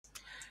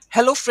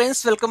Hello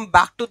friends, welcome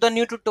back to the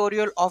new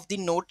tutorial of the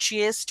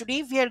Node.js.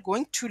 Today we are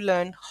going to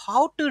learn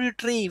how to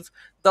retrieve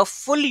the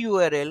full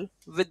URL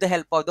with the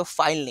help of the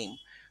file name.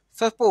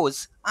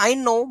 Suppose I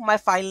know my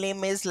file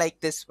name is like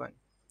this one.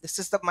 This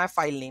is my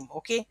file name,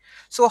 okay?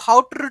 So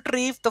how to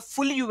retrieve the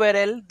full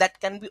URL that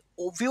can be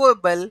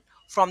viewable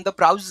from the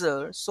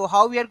browser. So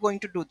how we are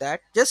going to do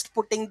that? Just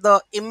putting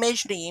the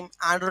image name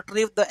and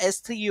retrieve the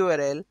S3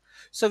 URL.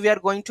 So we are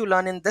going to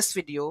learn in this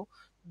video.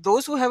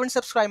 Those who haven't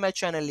subscribed my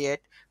channel yet,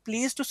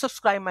 please to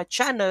subscribe my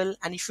channel,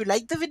 and if you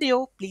like the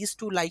video, please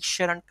to like,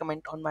 share and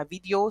comment on my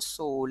video.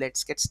 So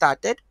let's get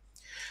started.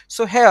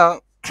 So here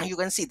you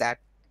can see that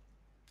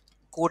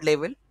code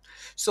level.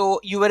 So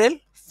URL,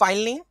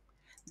 file name,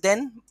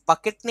 then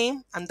bucket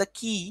name and the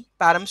key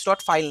params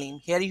dot file name.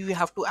 Here you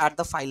have to add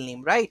the file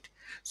name, right?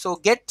 So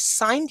get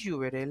signed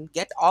URL,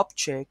 get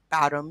object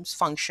params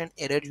function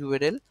error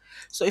URL.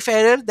 So if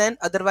error, then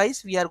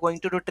otherwise we are going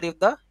to retrieve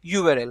the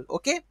URL.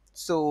 Okay,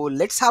 so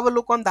let's have a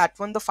look on that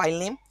one, the file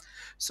name.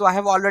 So I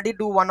have already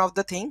do one of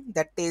the thing,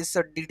 that is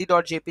a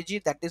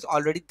dd.jpg, that is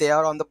already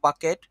there on the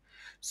bucket.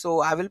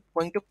 So I will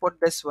going to put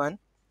this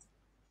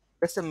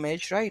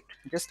image, right?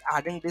 Just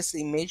adding this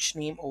image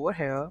name over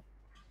here,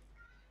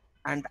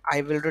 and I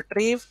will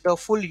retrieve the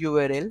full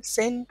URL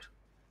send.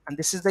 And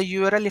this is the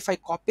URL. If I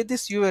copy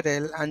this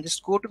URL and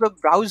just go to the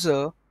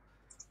browser,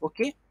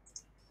 okay,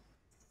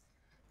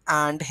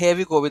 and here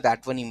we go with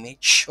that one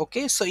image.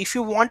 Okay, so if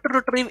you want to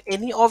retrieve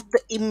any of the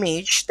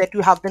image, that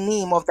you have the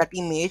name of that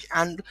image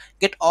and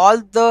get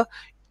the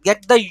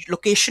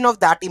location of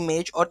that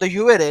image or the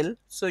URL,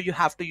 so you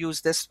have to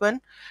use this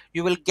one.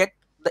 You will get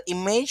the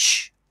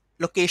image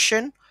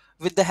location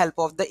with the help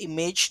of the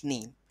image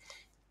name.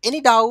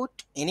 Any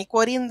doubt, any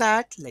query in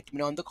that, let me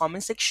know in the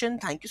comment section.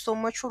 Thank you so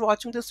much for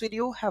watching this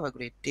video. Have a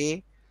great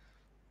day.